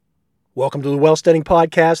Welcome to the Wealth Studying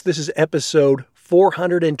Podcast. This is episode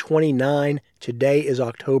 429. Today is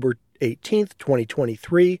October 18th,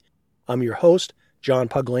 2023. I'm your host, John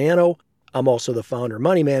Pugliano. I'm also the founder and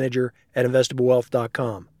money manager at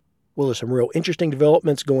investablewealth.com. Well, there's some real interesting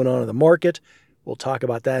developments going on in the market. We'll talk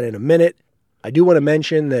about that in a minute. I do want to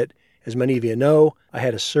mention that, as many of you know, I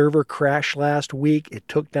had a server crash last week. It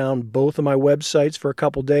took down both of my websites for a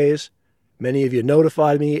couple days. Many of you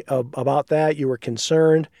notified me about that. You were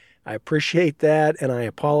concerned. I appreciate that, and I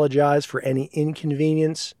apologize for any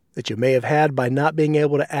inconvenience that you may have had by not being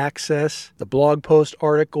able to access the blog post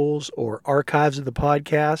articles or archives of the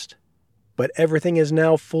podcast. But everything is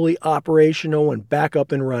now fully operational and back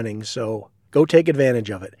up and running, so go take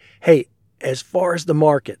advantage of it. Hey, as far as the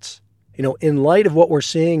markets, in light of what we're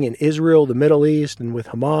seeing in Israel, the Middle East, and with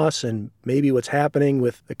Hamas, and maybe what's happening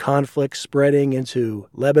with the conflict spreading into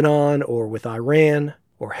Lebanon or with Iran,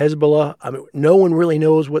 or Hezbollah. No one really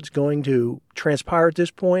knows what's going to transpire at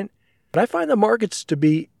this point. But I find the markets to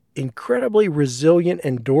be incredibly resilient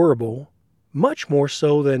and durable, much more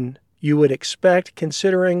so than you would expect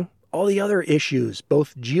considering all the other issues,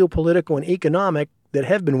 both geopolitical and economic, that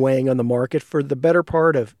have been weighing on the market for the better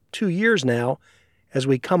part of 2 years now as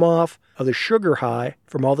we come off of the sugar high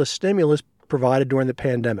from all the stimulus provided during the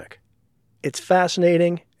pandemic. It's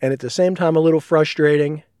fascinating and at the same time a little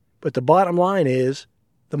frustrating, but the bottom line is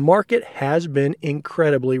the market has been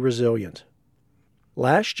incredibly resilient.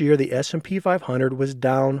 Last year, the S&P 500 was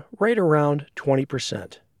down right around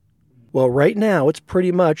 20%. Well, right now, it's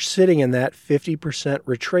pretty much sitting in that 50%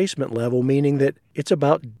 retracement level, meaning that it's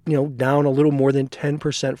about, down a little more than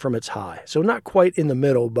 10% from its high. So not quite in the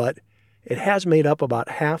middle, but it has made up about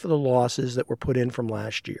half of the losses that were put in from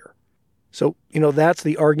last year. So, that's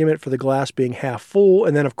the argument for the glass being half full.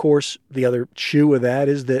 And then, of course, the other shoe of that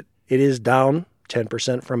is that it is down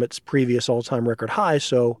 10% from its previous all-time record high,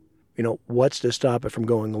 so, what's to stop it from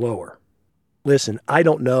going lower? Listen, I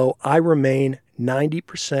don't know. I remain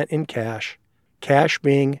 90% in cash. Cash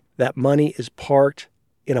being that money is parked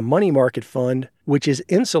in a money market fund, which is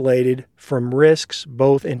insulated from risks,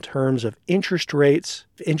 both in terms of interest rates.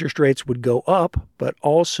 Interest rates would go up, but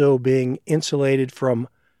also being insulated from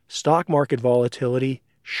stock market volatility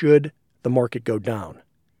should the market go down.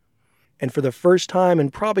 And for the first time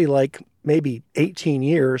in probably maybe 18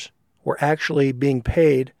 years, we're actually being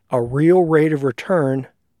paid a real rate of return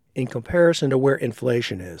in comparison to where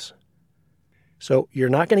inflation is. So you're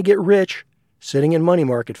not going to get rich sitting in money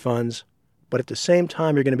market funds, but at the same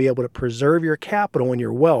time, you're going to be able to preserve your capital and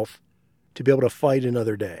your wealth to be able to fight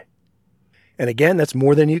another day. And again, that's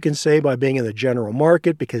more than you can say by being in the general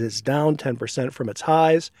market because it's down 10% from its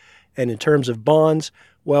highs. And in terms of bonds,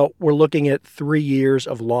 well, we're looking at 3 years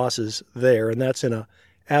of losses there, and that's in an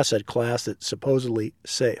asset class that's supposedly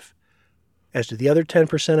safe. As to the other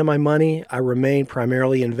 10% of my money, I remain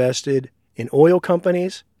primarily invested in oil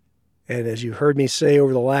companies. And as you heard me say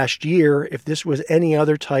over the last year, if this was any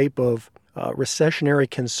other type of recessionary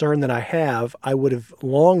concern that I have, I would have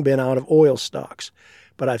long been out of oil stocks.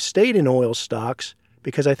 But I've stayed in oil stocks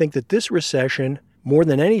because I think that this recession, more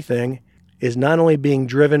than anything, is not only being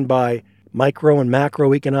driven by micro and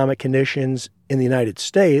macroeconomic conditions in the United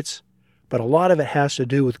States, but a lot of it has to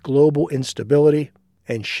do with global instability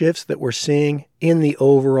and shifts that we're seeing in the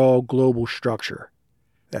overall global structure.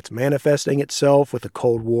 That's manifesting itself with the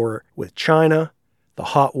Cold War with China, the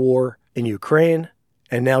hot war in Ukraine,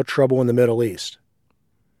 and now trouble in the Middle East.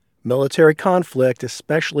 Military conflict,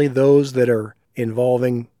 especially those that are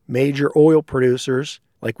involving major oil producers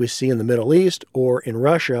like we see in the Middle East or in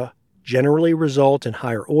Russia, generally result in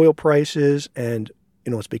higher oil prices, and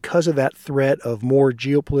it's because of that threat of more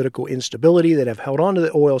geopolitical instability that have held on to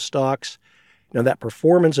the oil stocks. That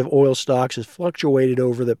performance of oil stocks has fluctuated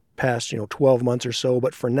over the past 12 months or so,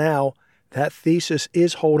 but for now, that thesis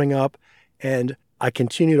is holding up, and I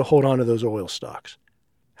continue to hold on to those oil stocks.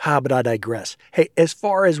 But I digress. Hey, as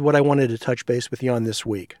far as what I wanted to touch base with you on this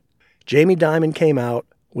week, Jamie Dimon came out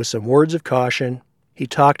with some words of caution. He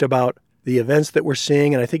talked about the events that we're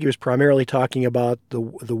seeing, and I think he was primarily talking about the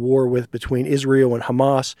war between Israel and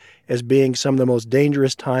Hamas as being some of the most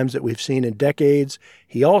dangerous times that we've seen in decades.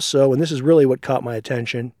 He also, and this is really what caught my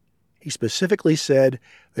attention, he specifically said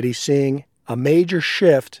that he's seeing a major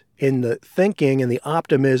shift in the thinking and the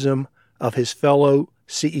optimism of his fellow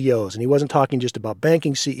CEOs. And he wasn't talking just about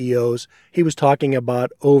banking CEOs. He was talking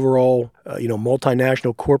about overall,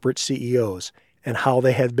 multinational corporate CEOs and how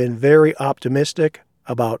they have been very optimistic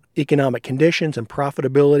about economic conditions and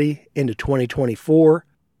profitability into 2024.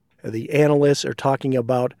 The analysts are talking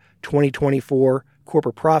about 2024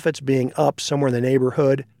 corporate profits being up somewhere in the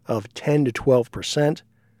neighborhood of 10 to 12%.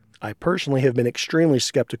 I personally have been extremely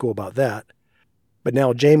skeptical about that. But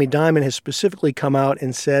now Jamie Dimon has specifically come out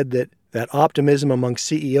and said that that optimism among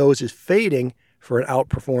CEOs is fading for an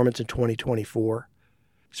outperformance in 2024.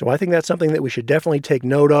 So I think that's something that we should definitely take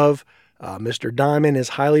note of. Mr. Dimon is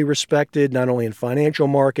highly respected, not only in financial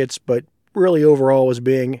markets, but really overall as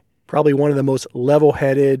being probably one of the most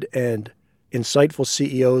level-headed and insightful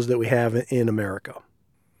CEOs that we have in America.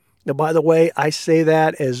 Now, by the way, I say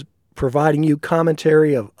that as providing you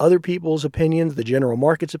commentary of other people's opinions, the general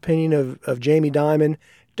market's opinion of Jamie Dimon.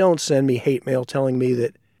 Don't send me hate mail telling me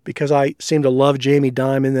that because I seem to love Jamie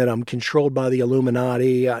Dimon that I'm controlled by the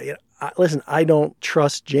Illuminati. Listen, I don't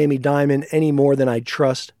trust Jamie Dimon any more than I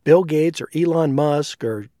trust Bill Gates or Elon Musk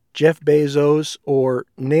or Jeff Bezos or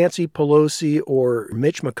Nancy Pelosi or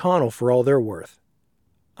Mitch McConnell for all they're worth.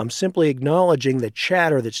 I'm simply acknowledging the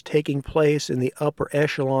chatter that's taking place in the upper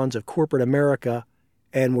echelons of corporate America,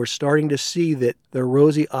 and we're starting to see that the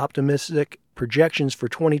rosy, optimistic projections for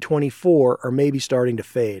 2024 are maybe starting to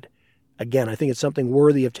fade. Again, I think it's something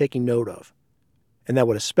worthy of taking note of. And that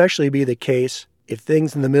would especially be the case if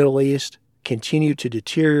things in the Middle East continue to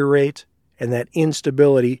deteriorate and that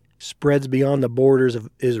instability spreads beyond the borders of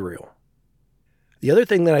Israel. The other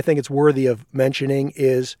thing that I think it's worthy of mentioning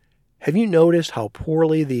is, have you noticed how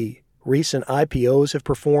poorly the recent IPOs have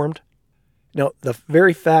performed? Now, the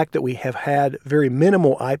very fact that we have had very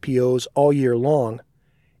minimal IPOs all year long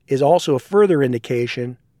is also a further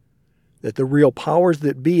indication that the real powers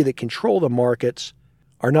that be that control the markets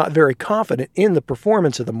are not very confident in the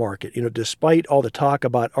performance of the market. Despite all the talk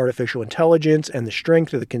about artificial intelligence and the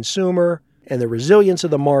strength of the consumer and the resilience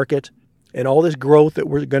of the market and all this growth that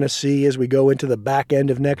we're going to see as we go into the back end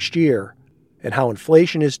of next year and how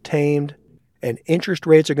inflation is tamed and interest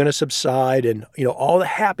rates are going to subside and, all the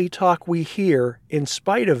happy talk we hear, in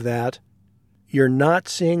spite of that, you're not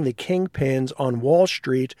seeing the kingpins on Wall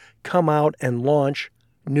Street come out and launch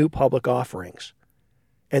new public offerings.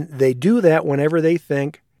 And they do that whenever they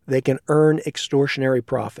think they can earn extortionary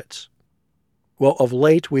profits. Well, of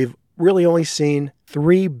late, we've really only seen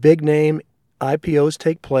 3 big-name IPOs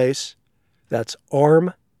take place. That's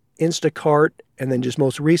Arm, Instacart, and then just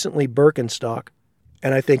most recently Birkenstock.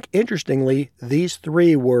 And I think, interestingly, these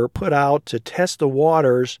 3 were put out to test the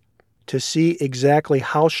waters to see exactly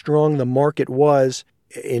how strong the market was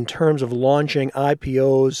in terms of launching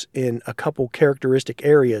IPOs in a couple characteristic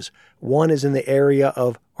areas. One is in the area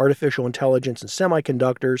of artificial intelligence and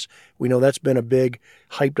semiconductors. We know that's been a big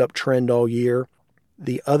hyped up trend all year.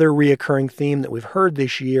 The other reoccurring theme that we've heard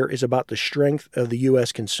this year is about the strength of the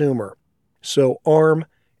U.S. consumer. So Arm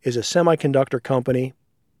is a semiconductor company,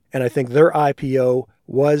 and I think their IPO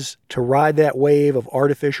was to ride that wave of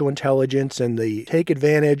artificial intelligence and take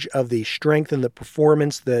advantage of the strength and the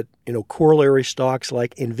performance that, corollary stocks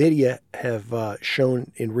like NVIDIA have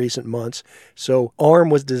shown in recent months. So ARM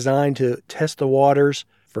was designed to test the waters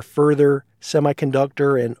for further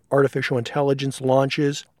semiconductor and artificial intelligence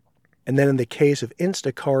launches. And then in the case of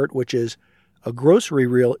Instacart, which is a grocery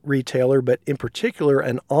retailer, but in particular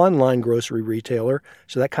an online grocery retailer,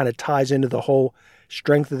 so that kind of ties into the whole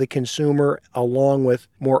strength of the consumer along with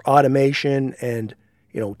more automation and,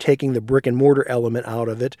 taking the brick and mortar element out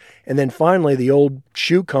of it. And then finally, the old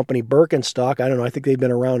shoe company Birkenstock, I don't know, I think they've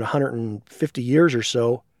been around 150 years or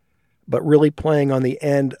so, but really playing on the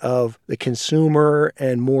end of the consumer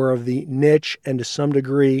and more of the niche and to some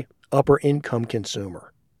degree upper income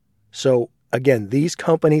consumer. So again, these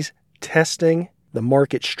companies testing the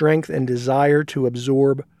market strength and desire to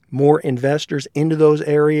absorb more investors into those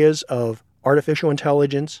areas of artificial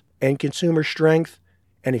intelligence and consumer strength.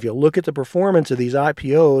 And if you look at the performance of these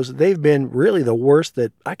IPOs, they've been really the worst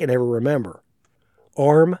that I can ever remember.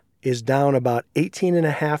 ARM is down about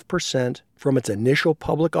 18.5% from its initial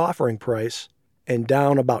public offering price and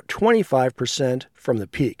down about 25% from the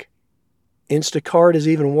peak. Instacart is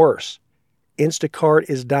even worse. Instacart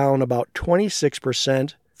is down about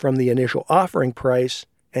 26% from the initial offering price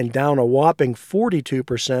and down a whopping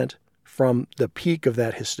 42% from the peak of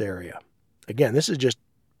that hysteria. Again, this is just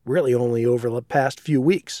really only over the past few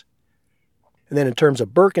weeks. And then in terms of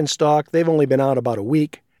Birkenstock, they've only been out about a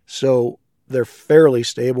week, so they're fairly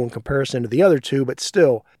stable in comparison to the other 2, but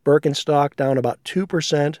still, Birkenstock down about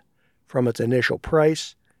 2% from its initial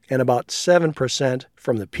price and about 7%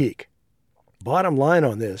 from the peak. Bottom line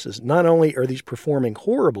on this is not only are these performing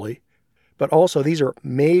horribly, but also these are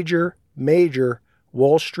major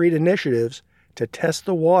Wall Street initiatives to test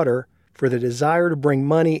the water for the desire to bring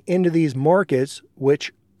money into these markets,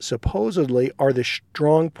 which supposedly are the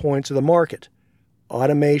strong points of the market.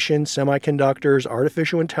 Automation, semiconductors,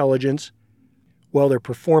 artificial intelligence. Well, they're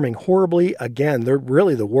performing horribly. Again, they're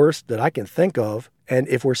really the worst that I can think of. And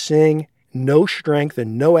if we're seeing no strength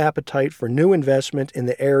and no appetite for new investment in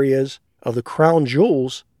the areas of the crown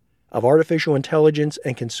jewels of artificial intelligence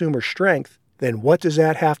and consumer strength, then what does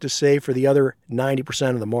that have to say for the other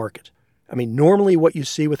 90% of the market? I mean, normally what you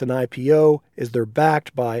see with an IPO is they're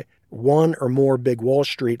backed by one or more big Wall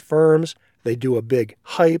Street firms. They do a big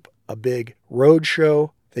hype, a big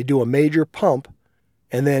roadshow, they do a major pump,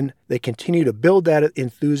 and then they continue to build that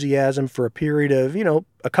enthusiasm for a period of,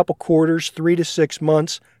 a couple quarters, 3 to 6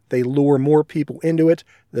 months. They lure more people into it.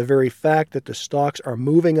 The very fact that the stocks are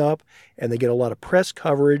moving up and they get a lot of press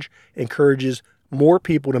coverage encourages more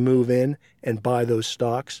people to move in and buy those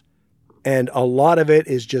stocks. And a lot of it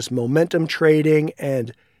is just momentum trading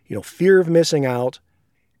and, fear of missing out.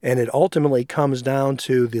 And it ultimately comes down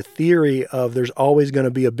to the theory of there's always going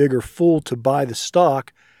to be a bigger fool to buy the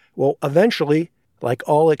stock. Well, eventually, like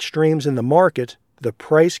all extremes in the market, the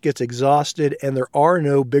price gets exhausted and there are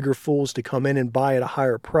no bigger fools to come in and buy at a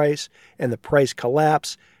higher price, and the price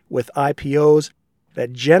collapse with IPOs.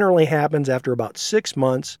 That generally happens after about 6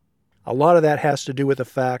 months. A lot of that has to do with the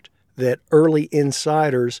fact that early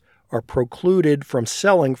insiders are precluded from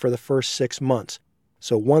selling for the first 6 months.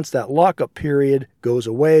 So once that lockup period goes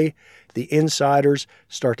away, the insiders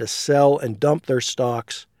start to sell and dump their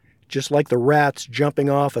stocks. Just like the rats jumping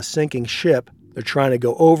off a sinking ship, they're trying to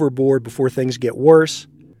go overboard before things get worse.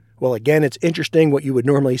 Well, again, it's interesting what you would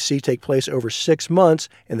normally see take place over 6 months.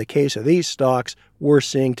 In the case of these stocks, we're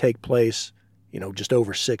seeing take place, just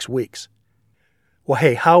over 6 weeks. Well,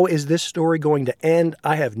 hey, how is this story going to end?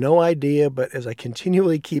 I have no idea, but as I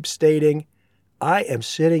continually keep stating, I am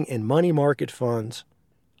sitting in money market funds.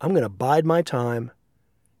 I'm going to bide my time,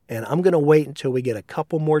 and I'm going to wait until we get a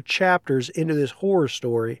couple more chapters into this horror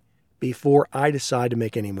story before I decide to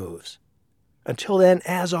make any moves. Until then,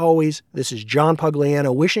 as always, this is John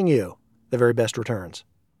Pugliano wishing you the very best returns.